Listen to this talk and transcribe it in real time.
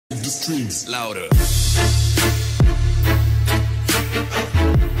stream louder.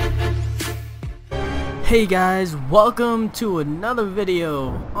 Hey guys, welcome to another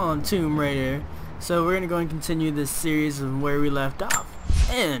video on Tomb Raider. So we're gonna go and continue this series of where we left off,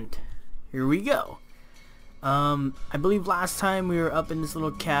 and here we go. I believe last time we were up in this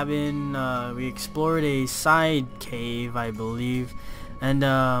little cabin. We explored a side cave, I believe, and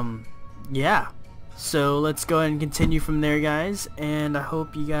yeah. So let's go ahead and continue from there, guys. And I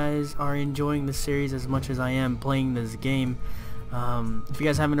hope you guys are enjoying the series as much as I am playing this game. If you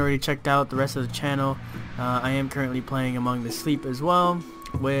guys haven't already checked out the rest of the channel, I am currently playing Among the Sleep as well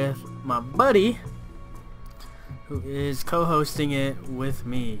with my buddy who is co-hosting it with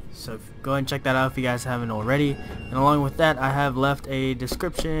me. So go ahead and check that out if you guys haven't already. And along with that, I have left a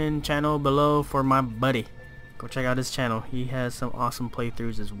description channel below for my buddy. Go check out his channel. He has some awesome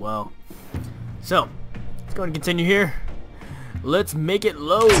playthroughs as well. So let's go and continue here. Let's make it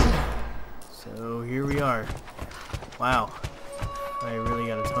load. So here we are. Wow. I really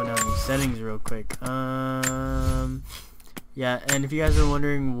gotta tone down these settings real quick. Yeah, and if you guys are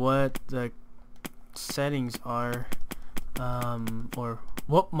wondering what the settings are, or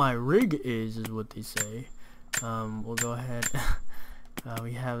what my rig is what they say, we'll go ahead.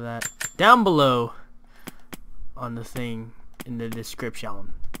 We have that down below on the thing in the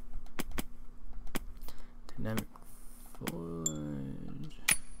description. Dynamic foliage.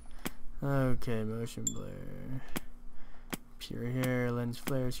 Okay, motion blur. Pure hair, lens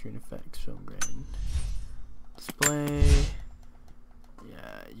flare, screen effects, film grain, display.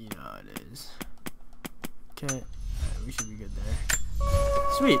 Yeah, you know how it is. Okay, we should be good there.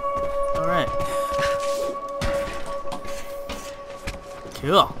 Sweet. All right.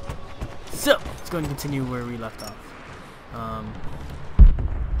 Cool. So let's go and continue where we left off.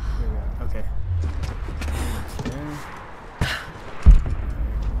 Here we are. Okay. There. Let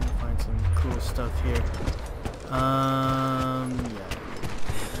me find some cool stuff here. Yeah.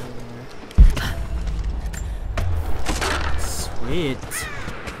 Sweet.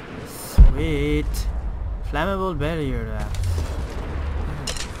 Sweet. Flammable barrier wrap.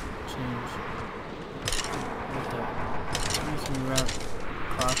 Change. What the? Use some wrap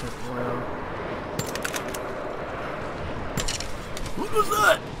cloth with oil. What was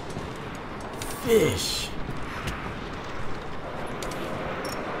that? Fish.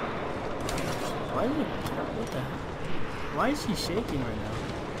 Why is it? What the heck? Why is she shaking right now?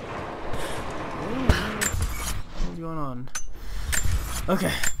 What's going on?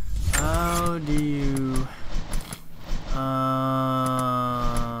 Okay. How do you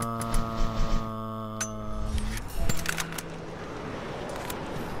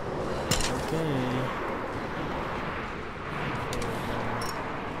okay.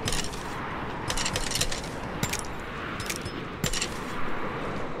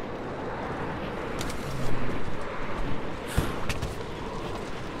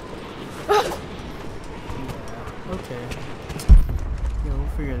 Okay. Yeah, we'll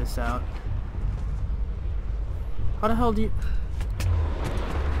figure this out. How the hell do you...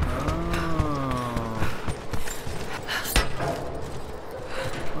 Oh.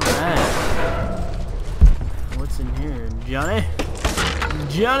 Alright. What's in here? Johnny?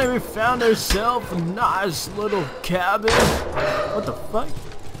 Johnny, we found ourselves a nice little cabin. What the fuck?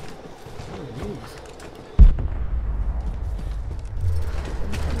 What are these?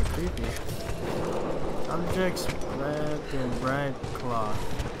 Kind of creepy. Objects wrapped in bright cloth.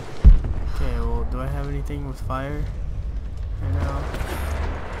 Okay, well, do I have anything with fire right now?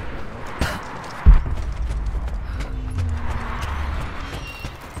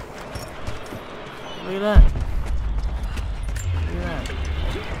 Look at that. Look at that.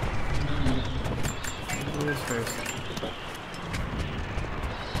 Let's do this first.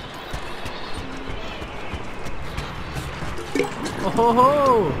 Oh ho ho!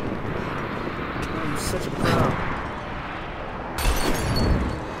 I'm such a pro.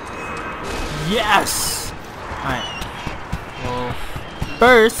 Yes! Alright. Well,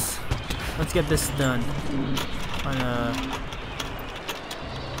 first, let's get this done. Find a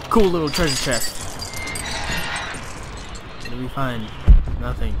cool little treasure chest. What do we find?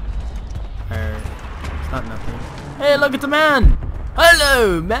 Nothing. Or, it's not nothing. Hey, look at the man!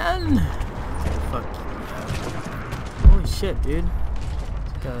 Hello, man! Fuck. Holy shit, dude.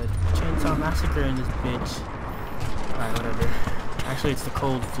 It's like a chainsaw massacre in this bitch. Alright, whatever. Actually, it's the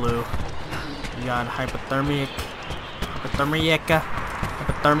cold flu. You got hypothermia,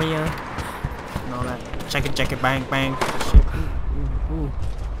 and all that. Check it, bang, bang. Shit. Ooh, ooh.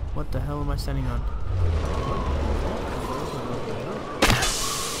 What the hell am I standing on?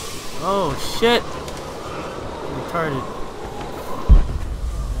 Oh shit! I'm retarded.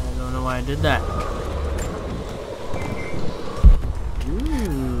 I don't know why I did that.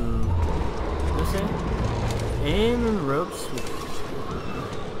 Ooh. What's that? Aim and rope switch.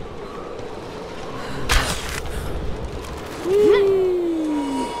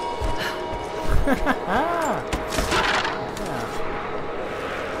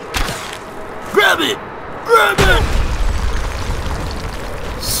 Grab it! Grab it!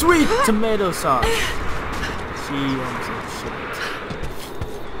 Sweet tomato sauce. She owns it. Shit.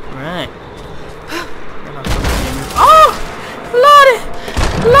 Alright. Oh! Lordy!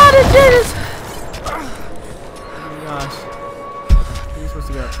 Lordy Jesus! Oh my gosh. Where are you supposed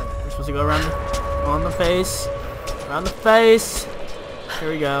to go? We're supposed to go around on the face. Around the face. Here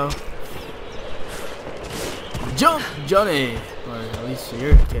we go. Jump, Johnny! Or at least in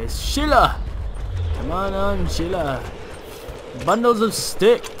your case, Sheila! Come on, Sheila. Bundles of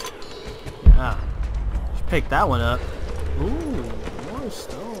stick. Yeah. Should pick that one up. Ooh, more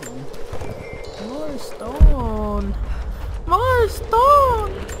stone. More stone. More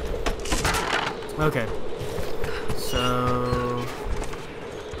stone! Okay. So...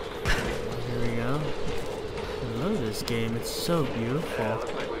 here we go. I love this game. It's so beautiful.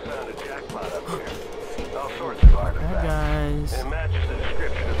 Hi guys. It matches the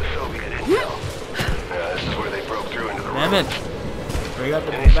description of the Soviet intel. This is where they broke through into the Damn it! We got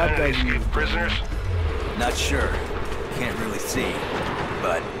the Any bad sign of guys. escaped prisoners? Not sure. Can't really see.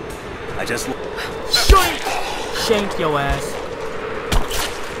 But I just Shank your ass.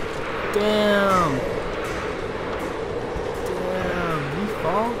 Damn. Damn. You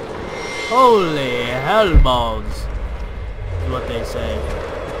fall? Holy hell balls. Is what they say.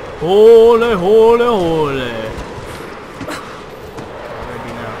 Holy, holy, holy.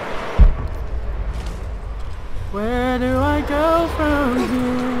 Ready now. Where do I go from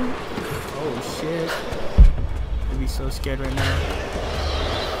here? Oh shit. I'd be so scared right now.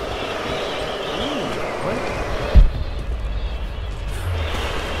 Ooh, what?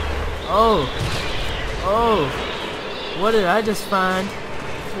 Oh. Oh. What did I just find?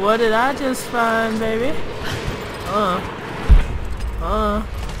 What did I just find, baby? What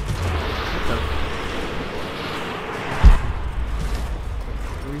the?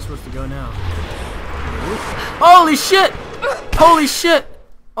 Where are you supposed to go now? Holy shit! Holy shit!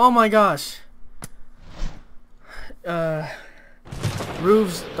 Oh my gosh.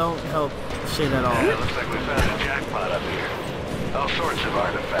 Roofs don't help shit at all. It looks like we found a jackpot up here. All sorts of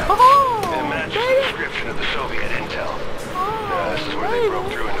artifacts. Oh, It matches the description of the Soviet intel. This is where they broke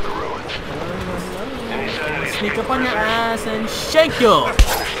through into the ruins. Any sign of Sneak escaped up on your prisoners? ass and shank you!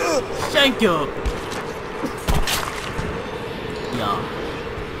 Shank you! Yeah.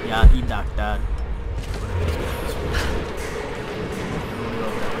 Yeah, he ducked that.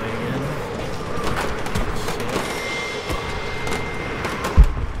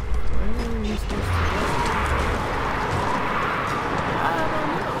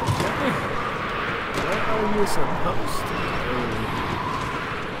 You're supposed to go.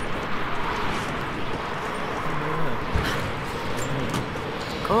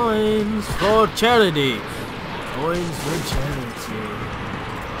 Coins for charity. Coins for charity.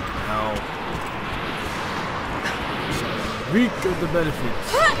 Now, we shall reap of the benefits.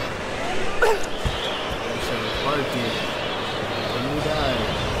 We shall party when we die.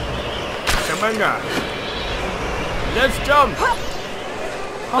 Shamanga. Let's jump.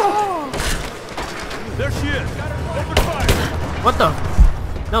 Oh. There she is. Open fire. What the?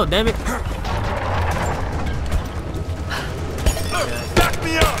 No, damn it. Back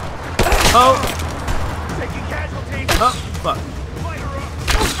me up. Oh. Taking casualties. Oh, fuck. Light her up.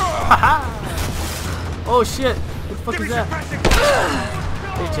 Haha. Oh shit. What the fuck is that?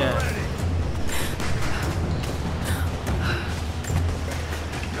 Bitch ass.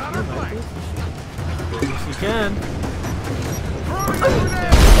 Yes, you can.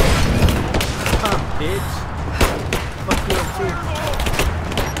 Ah, bitch. Fuck you up too.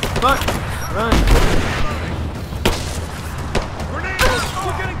 Fuck! Run! Grenade!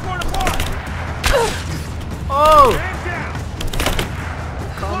 We're getting torn apart! Oh! Man down!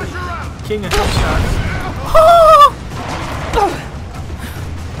 Close her out! King of headshots.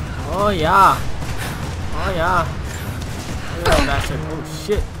 Oh yeah! Oh yeah! Look at that bastard. Oh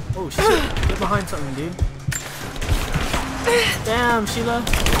shit! Oh shit! Get behind something, dude. Damn, Sheila! You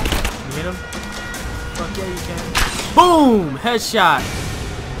hit him? Fuck yeah, you can. Boom! Headshot!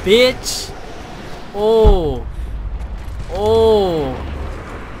 Bitch! Oh! Oh!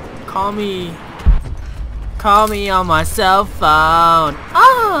 Call me on my cell phone.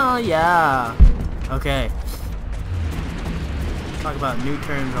 Oh yeah! Okay. Talk about new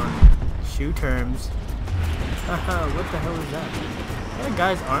terms on shoe terms. Haha, what the hell is that? That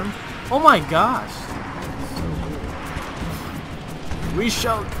guy's armed. Oh my gosh. We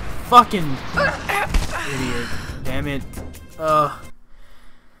shall fucking idiot. Damn it.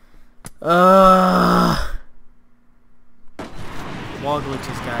 Wall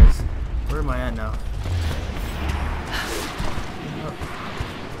glitches, guys. Where am I at now?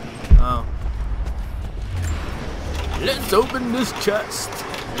 Oh. Let's open this chest.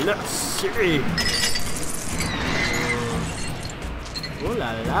 Let's see. Oh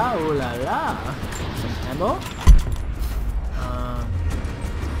la la, oh la la. Some ammo.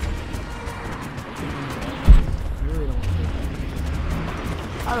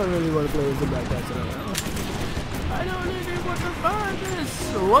 I don't really want to play with the black guys. I don't really want to buy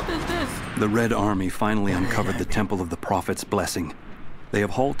this. What is this? The Red Army finally uncovered the Temple of the Prophet's Blessing. They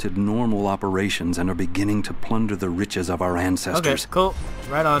have halted normal operations and are beginning to plunder the riches of our ancestors. Okay, cool.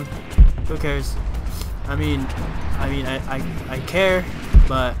 Right on. Who cares? I mean, I care,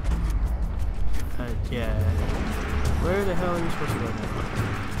 but yeah. Where the hell are you supposed to go now?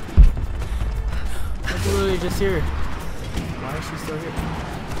 I'm literally just here. Why is she still here?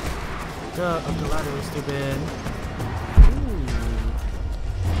 Go up the ladder, stupid. Ooh.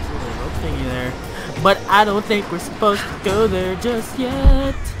 There's a little rope thingy there. But I don't think we're supposed to go there just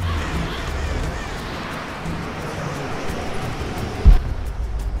yet.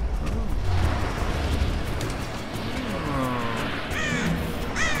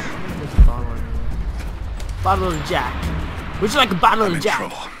 Bottle of Jack. Would you like a bottle of Jack? I'm in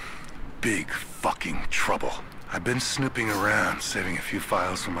trouble. Big fucking trouble. I've been snooping around, saving a few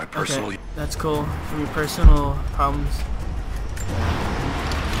files from my personal... Okay, that's cool. From your personal problems.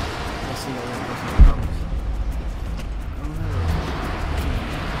 I see that you have personal problems.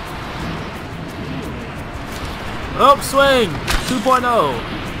 Oh, swing! 2.0!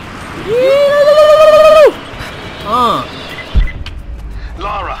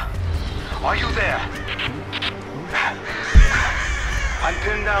 Lara, are you there? I'm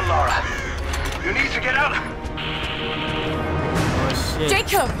pinned down, Lara. You need to get out. Oh shit.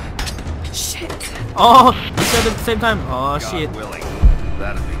 Jacob! Shit. Oh, you said it at the same time. Oh shit. God willing,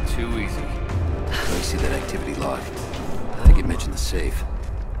 that'd be too easy. Let me see that activity log. I think it mentioned the safe.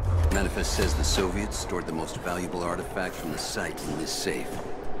 Manifest says the Soviets stored the most valuable artifacts from the site in this safe.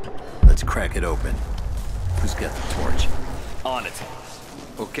 Let's crack it open. Who's got the torch? On it.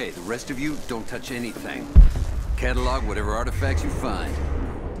 Okay, the rest of you, don't touch anything. Catalog whatever artifacts you find.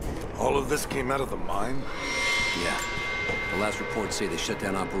 All of this came out of the mine? Yeah. The last reports say they shut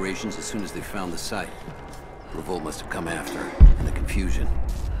down operations as soon as they found the site. Revolt must have come after, in the confusion.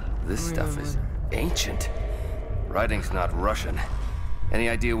 This stuff is ancient. Writing's not Russian. Any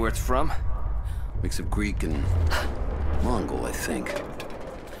idea where it's from? Mix of Greek and Mongol, I think.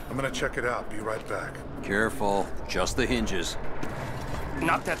 I'm gonna check it out. Be right back. Careful, just the hinges.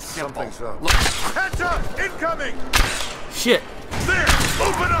 Not that simple. Something's up. Look. Heads up! Incoming! Shit. There!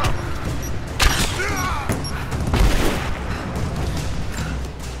 Open up!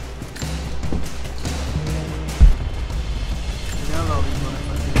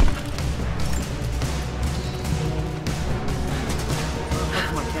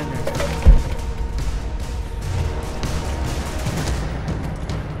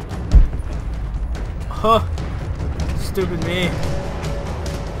 Huh. Stupid me.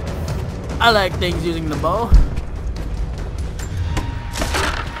 I like things using the bow.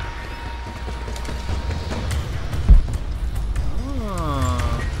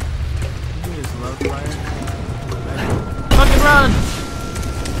 Oh. You just love fire. Fucking run!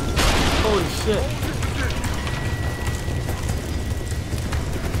 Holy shit.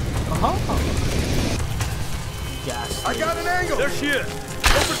 Oh. Gas. I got an angle! There she is!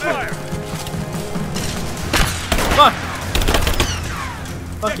 Open fire! Fuck!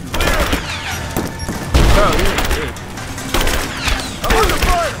 Fucking bro, you're a bitch. I'm under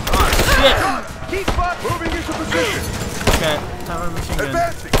fire! Oh shit! Keep up! Moving into position! Okay, time for machine gun.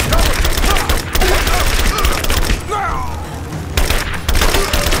 Advancing!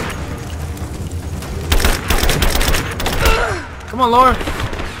 Come on, Laura!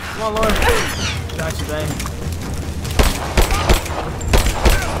 Come on, Laura! Got you, babe.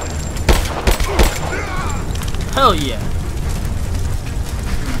 Hell yeah!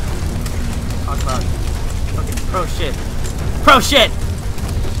 Talk about fucking pro shit. Pro shit!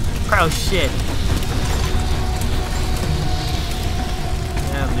 Pro shit!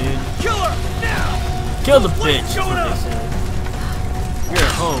 Yeah, dude. Kill her now! Kill the bitch! That's what they said. You're a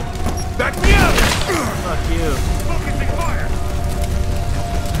hoe. Back me up! Fuck you. Focusing fire!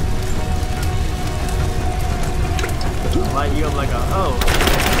 Light you up like a hoe.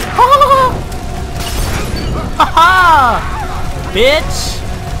 Ha ha! bitch!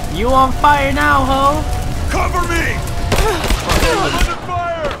 You on fire now, ho? Cover me! I'm under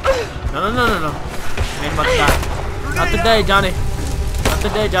fire! No. I ain't about to die. Not today, Johnny. Not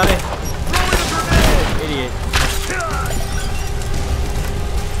today, Johnny. Idiot.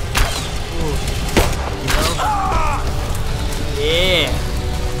 Ooh. You know? Yeah.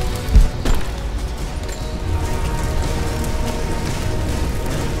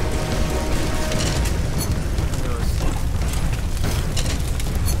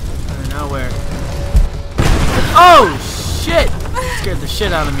 Now where? Oh shit! Scared the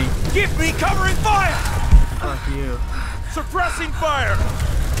shit out of me. Give me covering fire! Fuck you. Suppressing fire!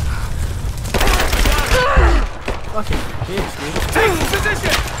 Fucking bitch, dude. Take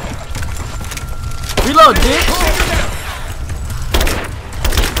position! Reload, bitch!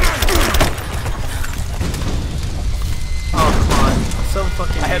 Oh, come on. I'm so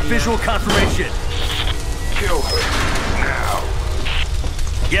fucking I have idiot. visual confirmation. Kill her. Now.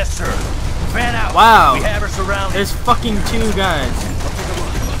 Yes, sir. Fan out. Wow. We have her surrounded. There's fucking 2 guys. You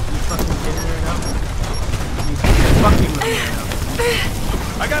fucking kidding me right now? You fucking with me right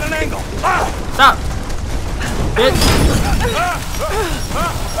now. I got an angle. Stop! Bitch!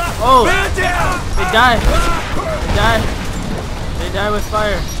 Oh! Man down! They die! They die! They die with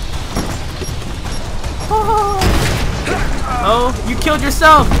fire. Oh! You killed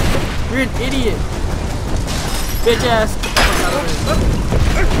yourself! You're an idiot! Bitch ass! Get the fuck out of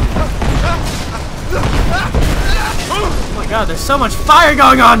here. Oh my god, there's so much fire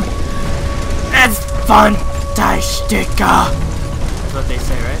going on! It's fantastic! That's what they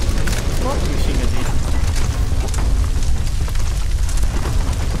say, right? Machine gun, dude.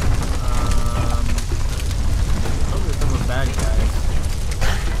 Those are some of the bad guys.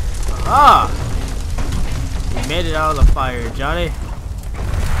 Ah! You made it out of the fire, Johnny.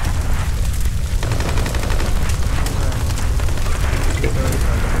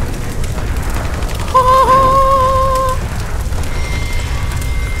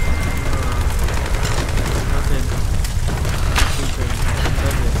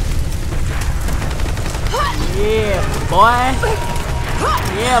 Yeah, boy.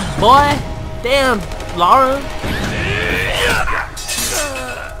 Yeah, boy. Damn, Laura.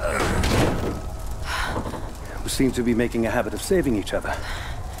 We seem to be making a habit of saving each other.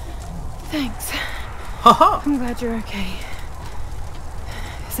 Thanks. Haha. I'm glad you're okay.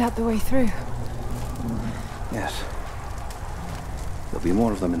 Is that the way through? Yes. There'll be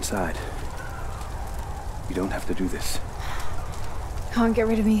more of them inside. You don't have to do this. Can't get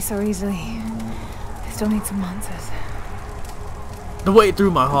rid of me so easily. I still need some answers. The way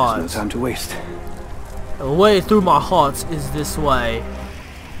through my There's heart. no time to waste. The way through my heart is this way.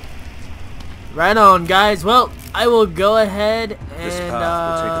 Right on, guys. Well, I will go ahead and This path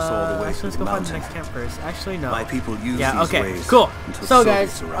will take us all the way actually, let's to go the find the mountain. next camp first. Actually, no. My people use Yeah, these okay, ways cool. until So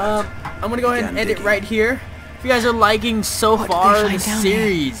Soviets guys, arrived. I'm gonna go ahead and Began edit digging. right here. If you guys are liking so What did they far find the down here?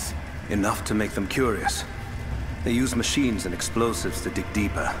 series, Enough to make them curious. They use machines and explosives to dig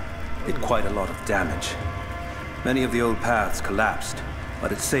deeper. Did quite a lot of damage. Many of the old paths collapsed,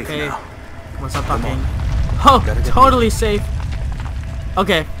 but it's safe okay, now. I'm gonna stop talking. Oh, Gotta get totally safe.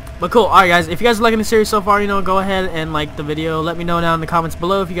 Okay, but cool. Alright guys, if you guys are liking the series so far, you know, go ahead and like the video. Let me know down in the comments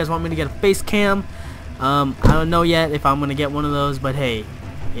below if you guys want me to get a face cam. I don't know yet if I'm gonna get one of those, but hey,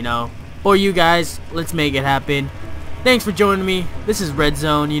 you know, for you guys, let's make it happen. Thanks for joining me. This is Red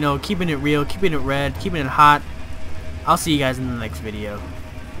Zone, you know, keeping it real, keeping it red, keeping it hot. I'll see you guys in the next video.